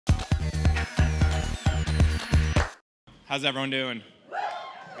How's everyone doing?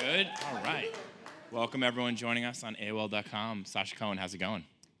 Good? All right. Welcome everyone joining us on AOL.com. Sasha Cohen, how's it going?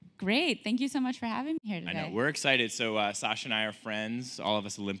 Great. Thank you so much for having me here today. I know. We're excited. So Sasha and I are friends. All of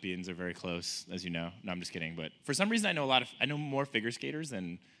us Olympians are very close, as you know. No, I'm just kidding. But for some reason, I know more figure skaters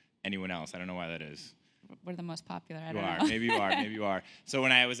than anyone else. I don't know why that is. We're the most popular. I don't know. Maybe you are. Maybe you are. So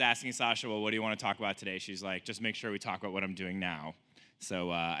when I was asking Sasha, well, what do you want to talk about today? She's like, just make sure we talk about what I'm doing now.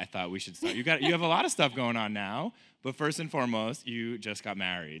 So I thought we should start. You have a lot of stuff going on now, but first and foremost, you just got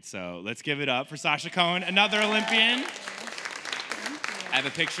married. So let's give it up for Sasha Cohen, another Olympian. I have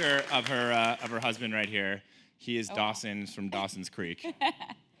a picture of her husband right here. He is Dawson from Dawson's Creek.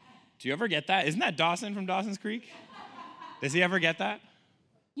 Do you ever get that? Isn't that Dawson from Dawson's Creek? Does he ever get that?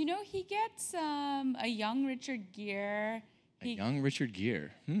 You know, he gets a young Richard Gere. Young Richard Gere.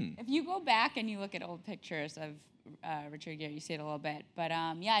 If you go back and you look at old pictures of Richard Gere, you see it a little bit. But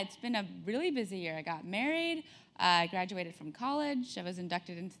yeah, it's been a really busy year. I got married. I graduated from college. I was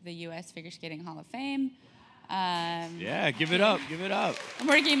inducted into the U.S. Figure Skating Hall of Fame. Yeah, give it up, give it up. I'm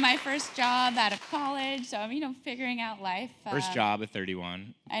working my first job out of college, so I'm, figuring out life. First job at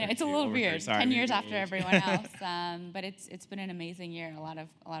 31. I know, it's a little weird, 10 years after age. everyone else, but it's been an amazing year, a lot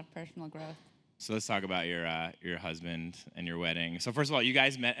of personal growth. So let's talk about your husband and your wedding. So first of all, you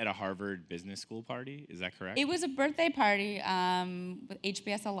guys met at a Harvard Business School party, is that correct? It was a birthday party with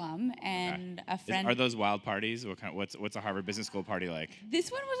HBS alum and a friend. Are those wild parties? What's a Harvard Business School party like?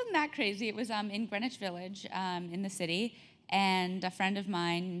 This one wasn't that crazy. It was in Greenwich Village in the city, and a friend of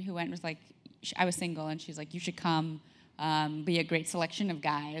mine who went was like, I was single, and she's like, you should come, be a great selection of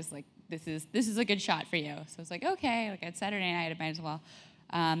guys. Like this is a good shot for you. So I was like, okay. Like it's Saturday night, I might as well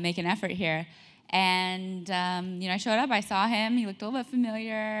make an effort here. And, I showed up, I saw him, he looked a little bit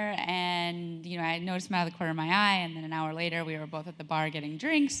familiar, and, I noticed him out of the corner of my eye, and then an hour later, we were both at the bar getting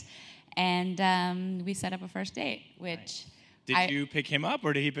drinks, and we set up a first date, which... Did you pick him up,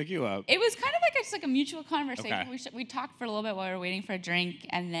 or did he pick you up? It was kind of like just like a mutual conversation. Okay. We talked for a little bit while we were waiting for a drink,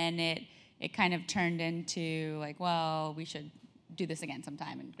 and then it kind of turned into, like, well, we should do this again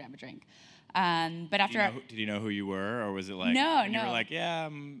sometime and grab a drink. But after did you know who you were, or was it like no? You were like, yeah.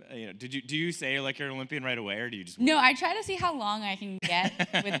 Do you say like you're an Olympian right away, or do you just? No, I try to see how long I can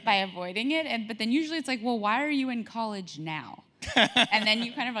get by avoiding it, but then usually it's like, well, why are you in college now? And then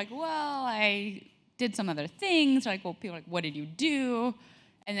you kind of like, well, I did some other things. Or like, well, people are like, what did you do?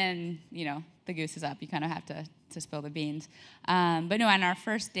 And then the goose is up. You kind of have to spill the beans. But no, on our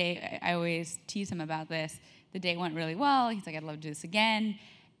first date, I always tease him about this. The date went really well. He's like, I'd love to do this again.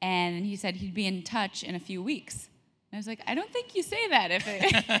 And he said he'd be in touch in a few weeks. And I was like, I don't think you say that if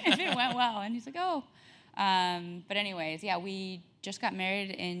it went well. And he's like, oh. But anyways, yeah, we just got married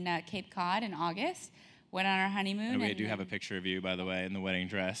in Cape Cod in August. Went on our honeymoon. And we do have a picture of you, by the way, in the wedding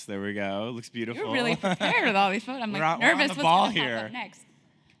dress. There we go. It looks beautiful. You're really prepared with all these photos. I'm like nervous. We're on the ball what's here. Pop up next?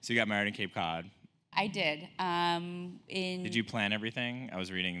 So you got married in Cape Cod. I did. Did you plan everything? I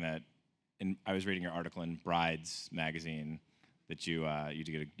was reading your article in Brides magazine. That you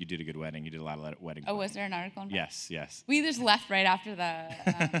did a good wedding. You did a lot of wedding. Oh, was there an article? Yes. We just left right after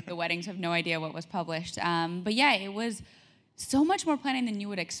the weddings. Have no idea what was published. But yeah, it was so much more planning than you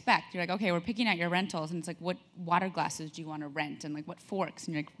would expect. You're like, okay, we're picking out your rentals, and it's like, what water glasses do you want to rent, and like what forks?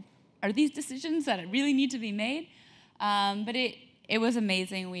 And you're like, are these decisions that really need to be made? But it was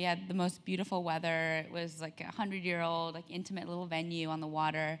amazing. We had the most beautiful weather. It was like a 100-year-old, like intimate little venue on the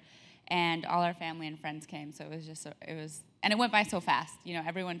water, and all our family and friends came. So and it went by so fast.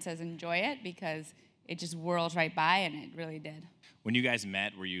 Everyone says enjoy it because it just whirls right by, and it really did. When you guys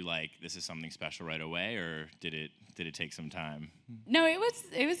met, were you like, this is something special right away, or did it take some time? No, it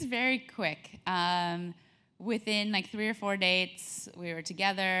was very quick. Within like 3 or 4 dates, we were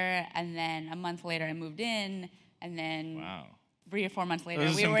together, and then a month later, I moved in, and then wow. 3 or 4 months later,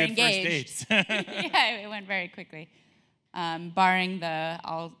 Those we are some were good engaged. First dates. Yeah, it went very quickly. Barring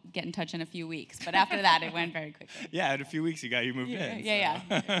I'll get in touch in a few weeks. But after that, it went very quickly. Yeah, in a few weeks, you moved in. Yeah.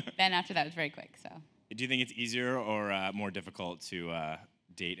 Then after that, it was very quick. So. Do you think it's easier or more difficult to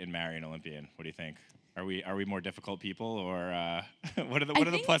date and marry an Olympian? What do you think? Are we more difficult people, or what are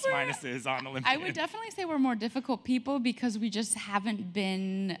the plus minuses on Olympians? I would definitely say we're more difficult people because we just haven't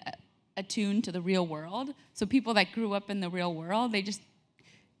been attuned to the real world. So people that grew up in the real world,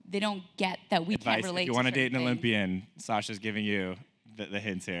 they don't get that we can't relate to. If you want to date an things. Olympian, Sasha's giving you the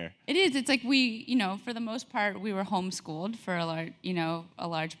hints here. It is. It's like we, for the most part, we were homeschooled for a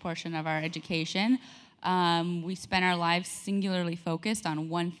large portion of our education. We spent our lives singularly focused on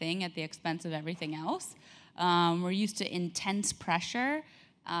one thing at the expense of everything else. We're used to intense pressure,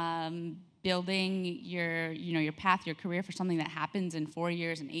 building your path, your career for something that happens in 4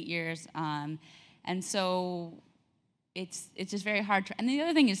 years and 8 years. And so it's just very hard. And the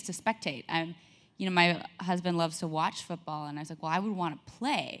other thing is to spectate. My husband loves to watch football, and I was like, well, I would want to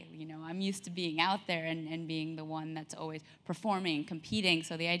play. I'm used to being out there and being the one that's always performing, competing.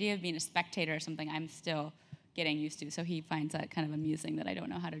 So the idea of being a spectator is something I'm still getting used to. So he finds that kind of amusing that I don't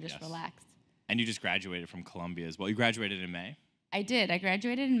know how to just relax. And you just graduated from Columbia as well. You graduated in May? I did. I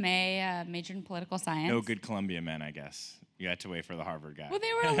graduated in May, majored in political science. No good Columbia men, I guess. You had to wait for the Harvard guy. Well,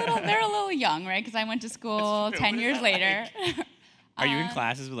 they're a little young, right? Because I went to school 10 years later. Are you in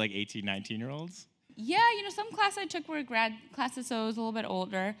classes with like 18, 19-year-olds? Yeah, some classes I took were grad classes, so I was a little bit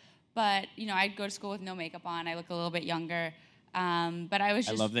older. But, I'd go to school with no makeup on. I look a little bit younger. But I was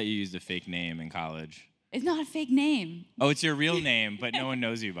just... I love that you used a fake name in college. It's not a fake name. Oh, it's your real name, but no one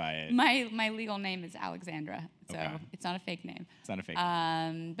knows you by it. My legal name is Alexandra, so It's not a fake name. It's not a fake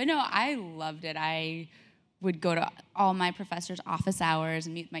name. But no, I loved it. I would go to all my professors' office hours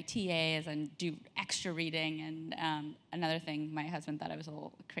and meet with my TAs and do extra reading. And another thing my husband thought I was a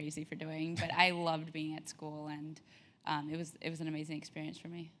little crazy for doing, but I loved being at school, and it was an amazing experience for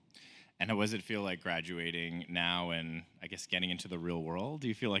me. And how does it feel like graduating now and I guess getting into the real world? Do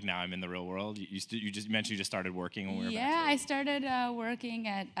you feel like now I'm in the real world? You just mentioned you just started working when we were back. I started working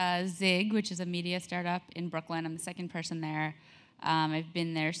at Zig, which is a media startup in Brooklyn. I'm the second person there. I've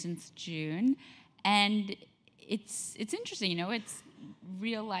been there since June, and it's interesting. It's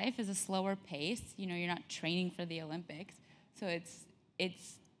real life is a slower pace. You're not training for the Olympics, so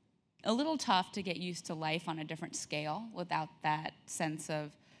it's a little tough to get used to life on a different scale without that sense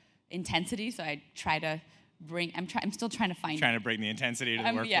of intensity. So I try to bring. I'm still trying to find. Trying to bring the intensity to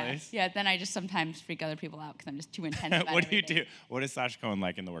the workplace. Yeah. Then I just sometimes freak other people out because I'm just too intense. About What do you do? What is Sasha Cohen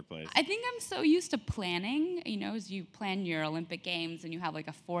like in the workplace? I think I'm so used to planning. As you plan your Olympic Games and you have like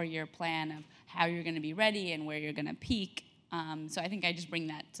a 4-year plan of how you're going to be ready and where you're going to peak. So I think I just bring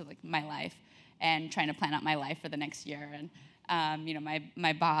that to like my life and trying to plan out my life for the next year. And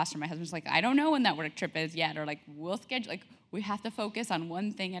my boss or my husband's like, I don't know when that work trip is yet, or like we'll schedule. Like we have to focus on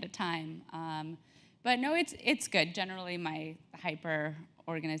one thing at a time. But no, it's good. Generally, my hyper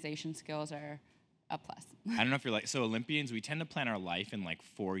organization skills are a plus. I don't know if you're like, so Olympians, we tend to plan our life in like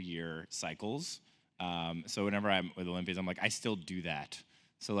 4-year cycles. So whenever I'm with Olympians, I'm like, I still do that.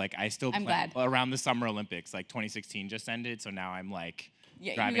 So like I still plan around the Summer Olympics, like 2016 just ended. So now I'm like,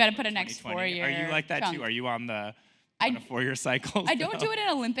 you got to put a next 4-year. Are you like that chunk. too? Are you on a 4-year cycle? I don't do it in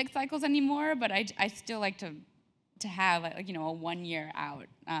Olympic cycles anymore, but I still like to have like a 1 year out.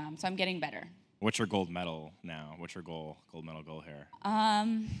 So I'm getting better. What's your gold medal now? What's your gold medal goal here?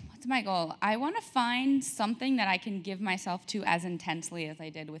 What's my goal? I want to find something that I can give myself to as intensely as I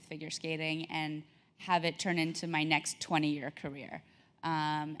did with figure skating and have it turn into my next 20-year career.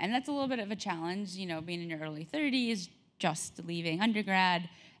 And that's a little bit of a challenge, being in your early 30s, just leaving undergrad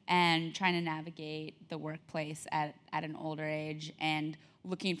and trying to navigate the workplace at an older age and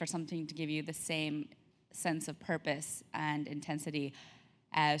looking for something to give you the same sense of purpose and intensity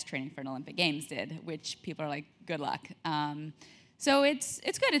as training for an Olympic Games did, which people are like, good luck. So it's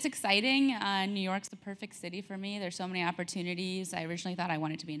good. It's exciting. New York's the perfect city for me. There's so many opportunities. I originally thought I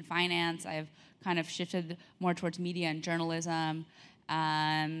wanted to be in finance. I've kind of shifted more towards media and journalism.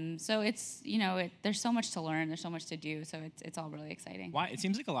 So it's, there's so much to learn. There's so much to do. So it's all really exciting. Why? It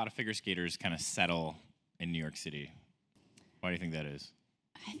seems like a lot of figure skaters kind of settle in New York City. Why do you think that is?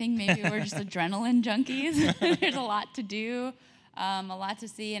 I think maybe we're just adrenaline junkies. There's a lot to do. A lot to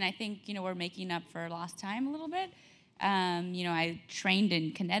see, and I think, we're making up for lost time a little bit. I trained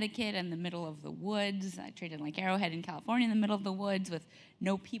in Connecticut in the middle of the woods. I trained in like Arrowhead in California in the middle of the woods with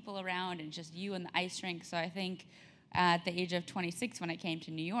no people around and just you and the ice rink. So I think at the age of 26 when I came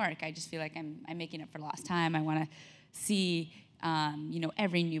to New York, I just feel like I'm making up for lost time. I want to see,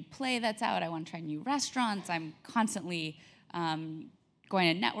 every new play that's out. I want to try new restaurants. I'm constantly going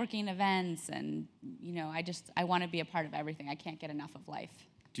to networking events, and I want to be a part of everything. I can't get enough of life.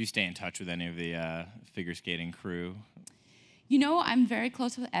 Do you stay in touch with any of the figure skating crew? I'm very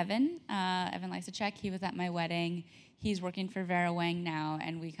close with Evan. Evan Lysacek. He was at my wedding. He's working for Vera Wang now,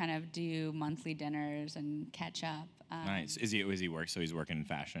 and we kind of do monthly dinners and catch up. Nice. Is he work? So he's working in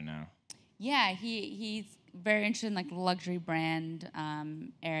fashion now. Yeah, he's very interested in like the luxury brand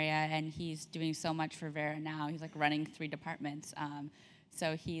area, and he's doing so much for Vera now. He's like running 3 departments.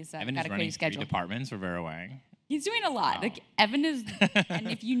 So he's got a crazy schedule. 3 departments for Vera Wang. He's doing a lot. Wow. Like Evan is, and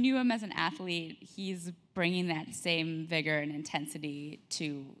if you knew him as an athlete, he's bringing that same vigor and intensity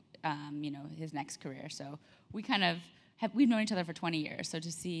to, his next career. So we've known each other for 20 years. So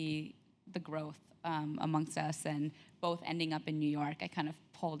to see the growth amongst us and both ending up in New York, I kind of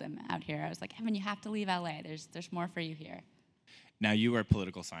pulled him out here. I was like, Evan, you have to leave LA. There's more for you here. Now, you were a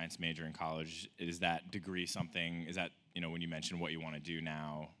political science major in college. Is that degree something, is that when you mentioned what you want to do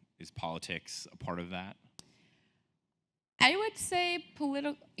now, is politics a part of that? I would say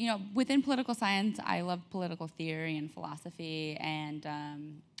within political science, I love political theory and philosophy and,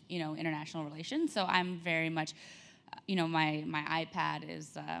 international relations. So I'm very much, my iPad is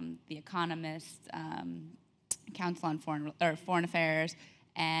The Economist, Council on Foreign Affairs,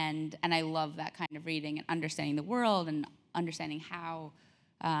 and I love that kind of reading and understanding the world and understanding how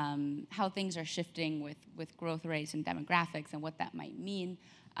things are shifting with growth rates and demographics and what that might mean,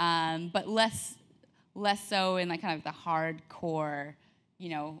 but less so in like kind of the hardcore,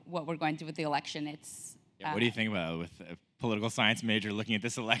 what we're going through with the election. It's what do you think about it with a political science major looking at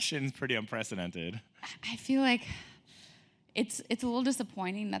this election? It's pretty unprecedented. I feel like it's a little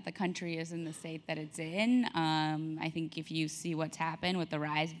disappointing that the country is in the state that it's in. I think if you see what's happened with the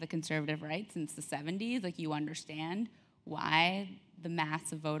rise of the conservative right since the 70s, like you understand why the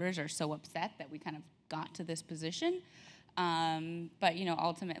mass of voters are so upset that we kind of got to this position. But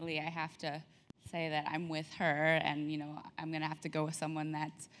ultimately I have to say that I'm with her, and I'm gonna have to go with someone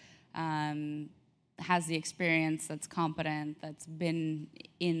that has the experience, that's competent, that's been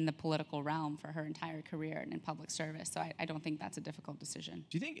in the political realm for her entire career and in public service. So I don't think that's a difficult decision.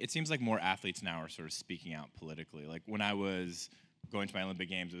 Do you think it seems like more athletes now are sort of speaking out politically? Like when I was going to my Olympic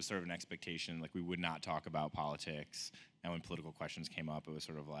Games, it was sort of an expectation, like we would not talk about politics. And when political questions came up, it was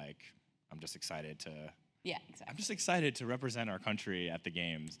sort of like, I'm just excited to represent our country at the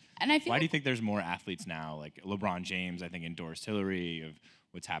games. And I feel Why do you think there's more athletes now? Like LeBron James, I think, endorsed Hillary, of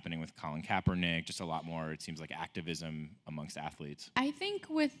what's happening with Colin Kaepernick, just a lot more, it seems like, activism amongst athletes. I think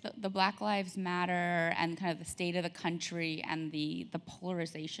with the Black Lives Matter and kind of the state of the country and the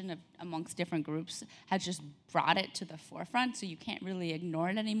polarization amongst different groups has just brought it to the forefront, so you can't really ignore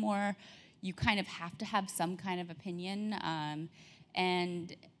it anymore. You kind of have to have some kind of opinion.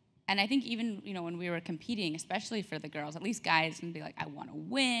 And I think even, when we were competing, especially for the girls, at least guys can be like, I want to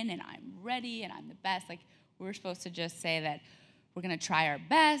win, and I'm ready, and I'm the best. Like, we're supposed to just say that we're going to try our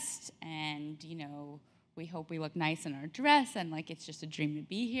best, and, we hope we look nice in our dress, and, like, it's just a dream to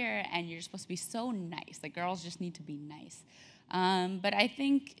be here, and you're supposed to be so nice. The girls just need to be nice. But I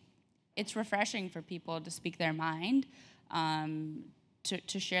think it's refreshing for people to speak their mind,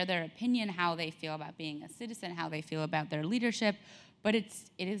 to share their opinion, how they feel about being a citizen, how they feel about their leadership. But it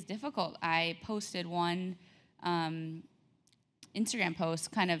is difficult. I posted one Instagram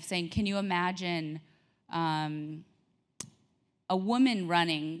post kind of saying, can you imagine a woman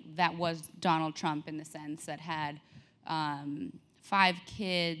running that was Donald Trump, in the sense that had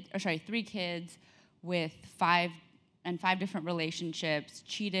 3 kids with 5 different relationships,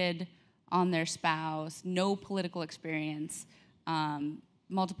 cheated on their spouse, no political experience,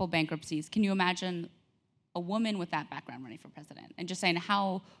 multiple bankruptcies. Can you imagine a woman with that background running for president? And just saying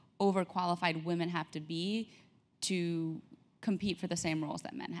how overqualified women have to be to compete for the same roles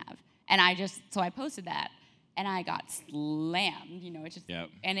that men have. And so I posted that, and I got slammed. It's just, yep.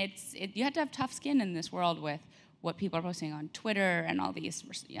 And you have to have tough skin in this world with what people are posting on Twitter and all these.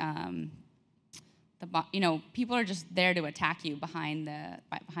 People are just there to attack you behind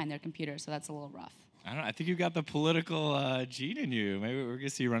their computer. So that's a little rough. I think you got the political gene in you. Maybe we're gonna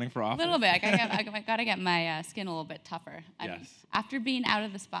see you running for office. A little bit. I gotta get my skin a little bit tougher. Yes. After being out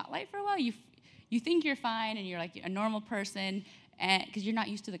of the spotlight for a while, you think you're fine and you're like a normal person, because you're not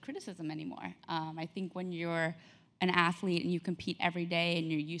used to the criticism anymore. I think when you're an athlete and you compete every day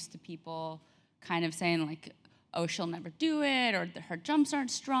and you're used to people kind of saying like, oh, she'll never do it, or her jumps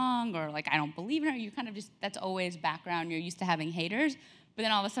aren't strong, or like, I don't believe in her, you kind of just, that's always background. You're used to having haters. But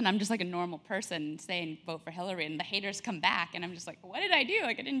then all of a sudden, I'm just like a normal person saying vote for Hillary, and the haters come back, and I'm just like, what did I do?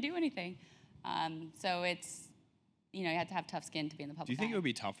 Like, I didn't do anything. So it's, you have to have tough skin to be in the public eye. Do you think eye. it would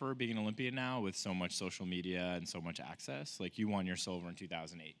be tougher being an Olympian now with so much social media and so much access? Like, you won your silver in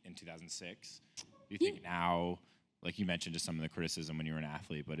 2008 and 2006. Do you think now, like you mentioned just some of the criticism when you were an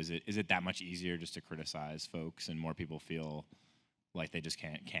athlete, but is it that much easier just to criticize folks and more people feel like they just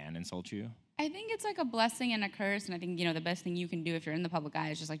can insult you? I think it's like a blessing and a curse, and I think, the best thing you can do if you're in the public eye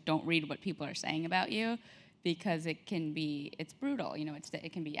is just like don't read what people are saying about you, because it's brutal,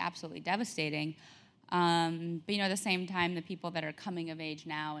 it can be absolutely devastating. But at the same time, the people that are coming of age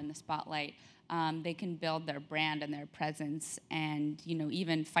now in the spotlight, they can build their brand and their presence, and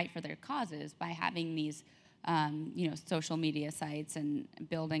even fight for their causes by having these social media sites and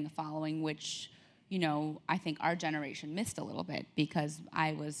building a following, which I think our generation missed a little bit, because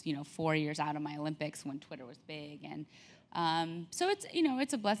I was, 4 years out of my Olympics when Twitter was big. And so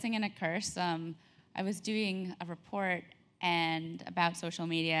it's a blessing and a curse. I was doing a report about social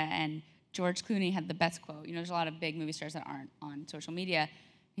media, and George Clooney had the best quote. There's a lot of big movie stars that aren't on social media.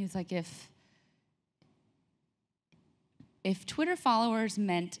 He was like, if Twitter followers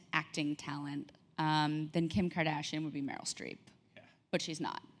meant acting talent, then Kim Kardashian would be Meryl Streep, but she's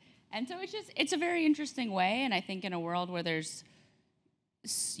not. And so it's a very interesting way, and I think in a world where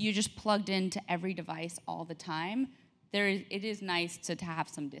you're just plugged into every device all the time, it is nice to have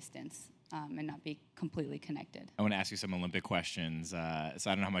some distance and not be completely connected. I want to ask you some Olympic questions. So I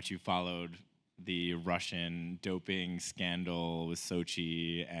don't know how much you followed the Russian doping scandal with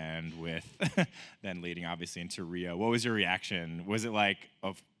Sochi and with then leading obviously into Rio. What was your reaction? Was it like,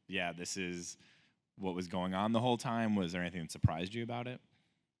 this is what was going on the whole time? Was there anything that surprised you about it?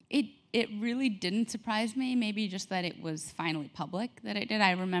 It really didn't surprise me. Maybe just that it was finally public that it did.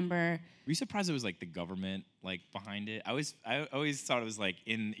 I remember. Were you surprised it was like the government like behind it? I always thought it was like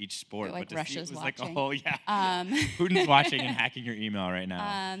in each sport, like but Russia's it was watching. like a whole Putin's watching and hacking your email right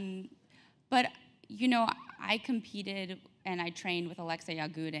now. But I competed and I trained with Alexei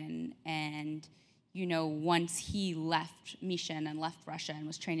Yagudin, and once he left Mishin and left Russia and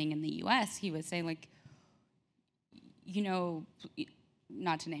was training in the U.S., he was saying like,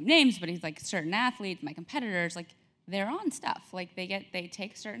 not to name names, but he's like, certain athletes, my competitors, like they're on stuff. Like they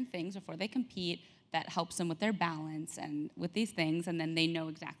take certain things before they compete that helps them with their balance and with these things, and then they know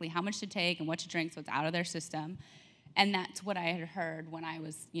exactly how much to take and what to drink, so it's out of their system. And that's what I had heard when I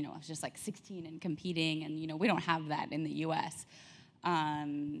was, I was just like 16 and competing, and we don't have that in the U.S.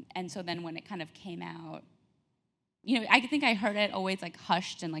 And so then when it kind of came out, I think I heard it always like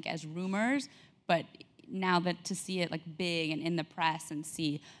hushed and like as rumors, but now that to see it like big and in the press and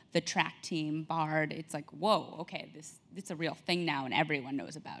see the track team barred, it's like, whoa, okay, it's a real thing now and everyone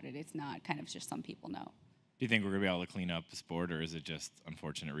knows about it. It's not kind of just some people know. Do you think we're going to be able to clean up the sport, or is it just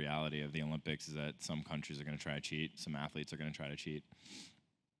unfortunate reality of the Olympics is that some countries are going to try to cheat, some athletes are going to try to cheat?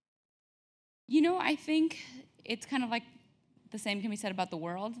 I think it's kind of like the same can be said about the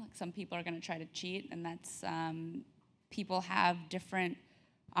world. Like some people are going to try to cheat, and that's people have different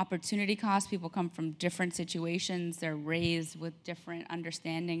opportunity costs. People come from different situations. They're raised with different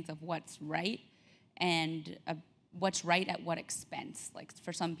understandings of what's right and what's right at what expense. Like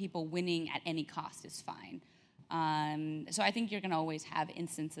for some people, winning at any cost is fine. So I think you're going to always have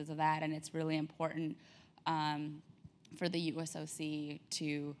instances of that, and it's really important for the USOC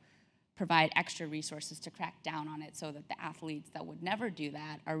to provide extra resources to crack down on it so that the athletes that would never do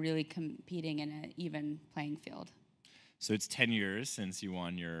that are really competing in an even playing field. So it's 10 years since you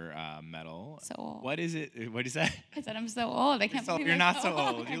won your medal. So old. What is it? What is that? I said I'm so old. I can't believe you're not so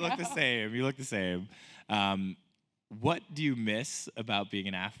old. You look the same. You look the same. What do you miss about being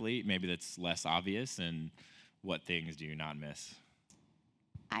an athlete? Maybe that's less obvious, and what things do you not miss?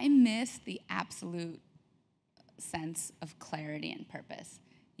 I miss the absolute sense of clarity and purpose.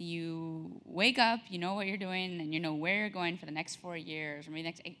 You wake up, you know what you're doing, and you know where you're going for the next 4 years, or maybe the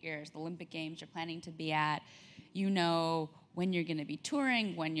next 8 years, the Olympic Games you're planning to be at. You know when you're going to be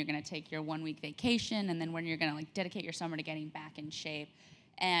touring, when you're going to take your 1 week vacation, and then when you're going to like dedicate your summer to getting back in shape.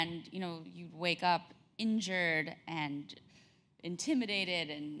 And you'd wake up injured and intimidated,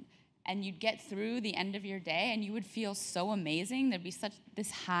 and you'd get through the end of your day, and you would feel so amazing. There'd be such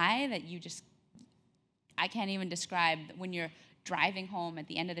this high that I can't even describe when you're driving home at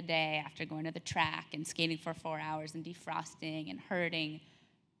the end of the day after going to the track and skating for 4 hours and defrosting and hurting.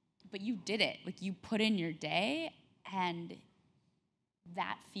 But you did it. Like you put in your day, and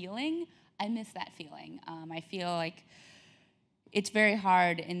that feeling, I miss that feeling. I feel like it's very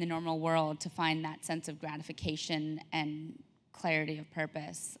hard in the normal world to find that sense of gratification and clarity of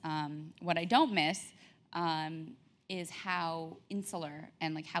purpose. What I don't miss is how insular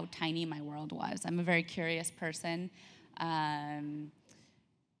and like how tiny my world was. I'm a very curious person.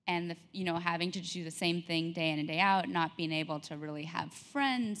 And having to do the same thing day in and day out, not being able to really have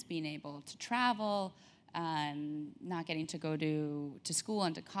friends, being able to travel, not getting to go to school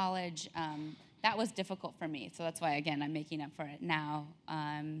and to college, that was difficult for me. So that's why, again, I'm making up for it now.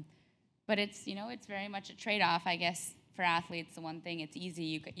 But it's very much a trade-off, I guess. For athletes, the one thing, it's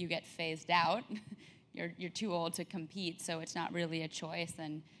easy, you get phased out. You're too old to compete, so it's not really a choice.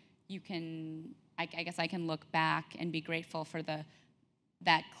 And I guess I can look back and be grateful for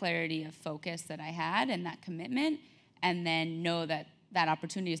that clarity of focus that I had and that commitment, and then know that that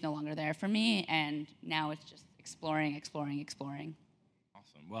opportunity is no longer there for me, and now it's just exploring.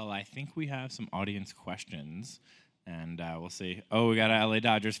 Awesome. Well, I think we have some audience questions, and we'll see. Oh, we got a LA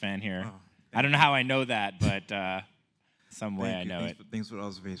Dodgers fan here. Oh, I don't know how I know that, but some way I know it. Thanks for the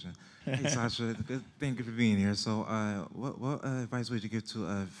observation. Hey, Sasha, thank you for being here. So what advice would you give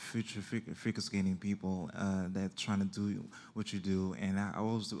to future figure skating people that trying to do what you do? And how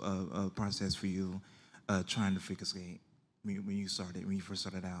was the process for you trying to figure skate when you first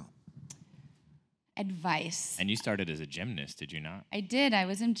started out? Advice. And you started as a gymnast, did you not? I did. I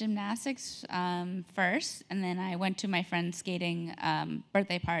was in gymnastics first, and then I went to my friend's skating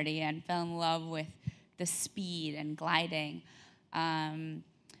birthday party and fell in love with the speed and gliding.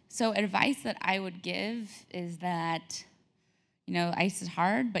 So advice that I would give is that, ice is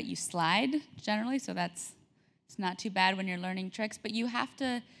hard, but you slide generally, so it's not too bad when you're learning tricks, but you have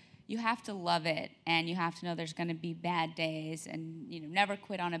to love it, and you have to know there's going to be bad days, and never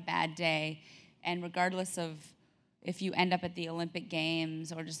quit on a bad day. And regardless of if you end up at the Olympic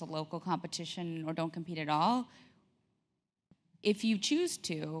Games or just a local competition or don't compete at all, if you choose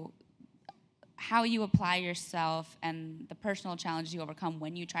to, how you apply yourself and the personal challenges you overcome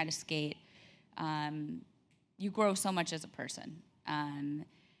when you try to skate, you grow so much as a person.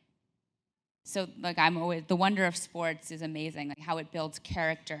 So the wonder of sports is amazing, like how it builds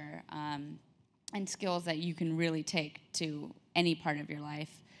character and skills that you can really take to any part of your life.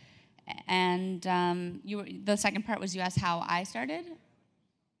 And the second part was you asked how I started?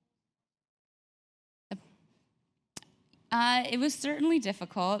 It was certainly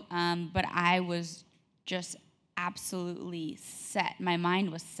difficult, but I was just absolutely set. My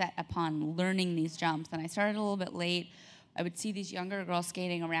mind was set upon learning these jumps, and I started a little bit late. I would see these younger girls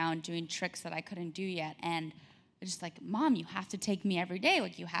skating around doing tricks that I couldn't do yet, and I was just like, Mom, you have to take me every day.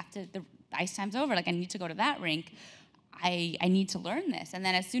 Like, you have to, the ice time's over. Like, I need to go to that rink. I need to learn this. And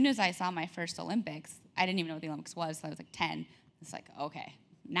then as soon as I saw my first Olympics, I didn't even know what the Olympics was, so I was like 10. It's like, okay,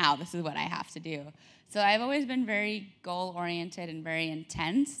 now this is what I have to do. So I've always been very goal-oriented and very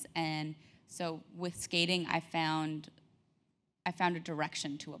intense, and so with skating, I found a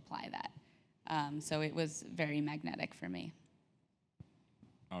direction to apply that. So it was very magnetic for me.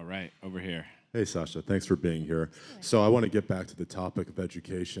 All right, over here. Hey, Sasha, thanks for being here. So I want to get back to the topic of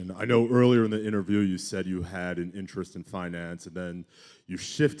education. I know earlier in the interview you said you had an interest in finance, and then you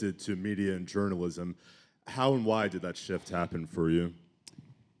shifted to media and journalism. How and why did that shift happen for you?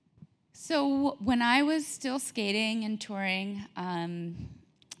 So when I was still skating and touring,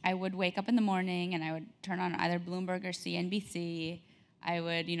 I would wake up in the morning and I would turn on either Bloomberg or CNBC. I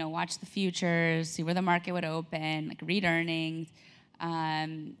would, watch the futures, see where the market would open, like read earnings.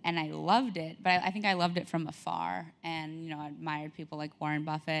 And I loved it, but I think I loved it from afar, and I admired people like Warren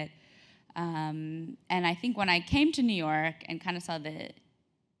Buffett. And I think when I came to New York and kind of saw the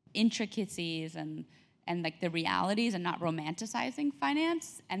intricacies and like the realities and not romanticizing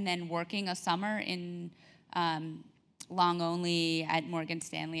finance, and then working a summer in long only at Morgan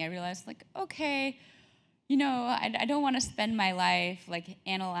Stanley, I realized like, okay, I don't want to spend my life like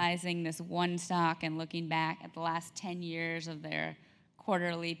analyzing this one stock and looking back at the last 10 years of their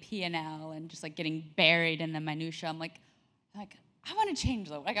quarterly P&L and just like getting buried in the minutia. I'm like I want to change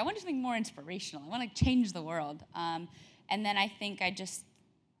the world. Like, I want to do something more inspirational. I want to change the world. And then I think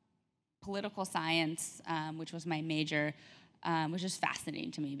political science, which was my major, was just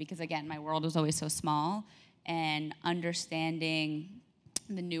fascinating to me because, again, my world was always so small, and understanding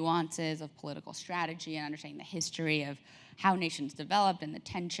the nuances of political strategy and understanding the history of how nations developed and the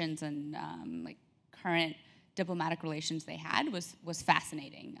tensions and like current diplomatic relations they had was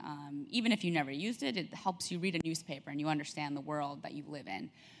fascinating. Even if you never used it, it helps you read a newspaper and you understand the world that you live in.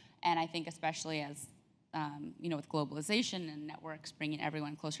 And I think especially as, with globalization and networks bringing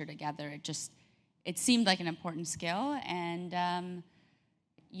everyone closer together, it seemed like an important skill. And,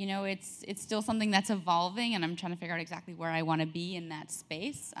 it's still something that's evolving, and I'm trying to figure out exactly where I want to be in that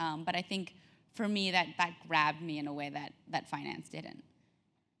space. But I think for me, that grabbed me in a way that finance didn't.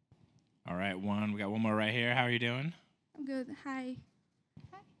 All right, we got one more right here. How are you doing? I'm good. Hi.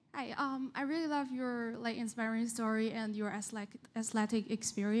 Hi. I really love your inspiring story and your athletic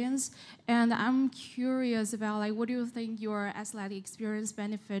experience. And I'm curious about what do you think your athletic experience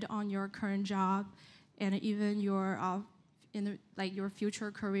benefit on your current job, and even your your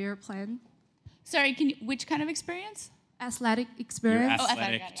future career plan? Sorry, which kind of experience? Athletic experience. Your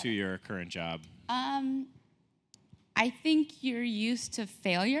athletic to your current job. I think you're used to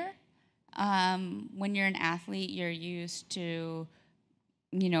failure. When you're an athlete, you're used to,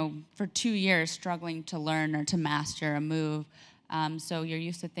 for 2 years struggling to learn or to master a move. So you're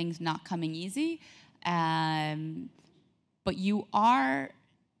used to things not coming easy. But you are,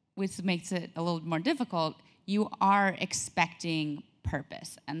 which makes it a little more difficult, you are expecting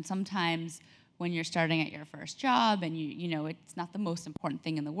purpose. And sometimes when you're starting at your first job and it's not the most important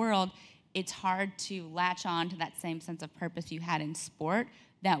thing in the world, it's hard to latch on to that same sense of purpose you had in sport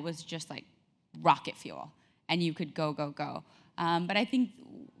that was just like rocket fuel, and you could go, go, go. But I think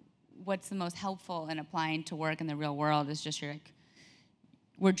what's the most helpful in applying to work in the real world is just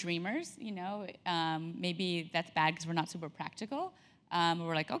we're dreamers, maybe that's bad because we're not super practical,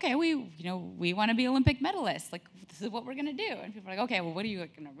 We're like, okay, we want to be Olympic medalists. Like, this is what we're gonna do. And people are like, okay, well, what are you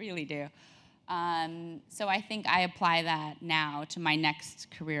gonna really do? So I think I apply that now to my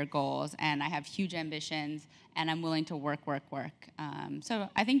next career goals, and I have huge ambitions, and I'm willing to work. So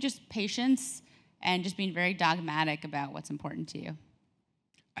I think just patience and just being very dogmatic about what's important to you.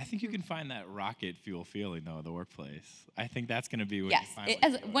 I think you can find that rocket fuel feeling though in the workplace. I think that's going to be what Yes, you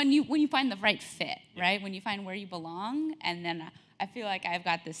find. when you find the right fit, right? When you find where you belong, and then I feel like I've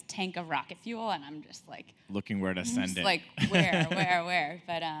got this tank of rocket fuel, and I'm just like looking where to send it. Like where?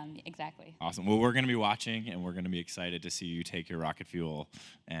 But exactly. Awesome. Well, we're going to be watching, and we're going to be excited to see you take your rocket fuel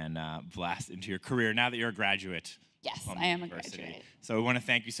and blast into your career now that you're a graduate. Yes, from I am a university. graduate. So we want to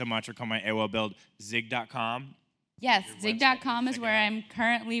thank you so much for coming on AOL Build. Zig.com. Yes, Your Zig.com website, is where I'm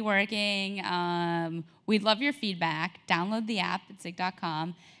currently working. We'd love your feedback. Download the app at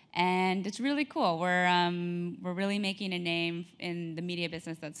Zig.com, and it's really cool. We're really making a name in the media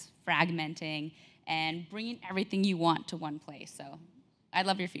business that's fragmenting and bringing everything you want to one place. So I'd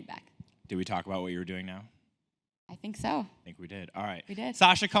love your feedback. Did we talk about what you were doing now? I think so. I think we did. All right. We did.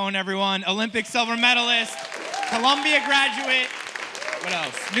 Sasha Cohen, everyone. Olympic silver medalist. Columbia graduate. What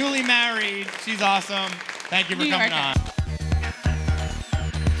else? Newly married. She's awesome. Thank you for coming on.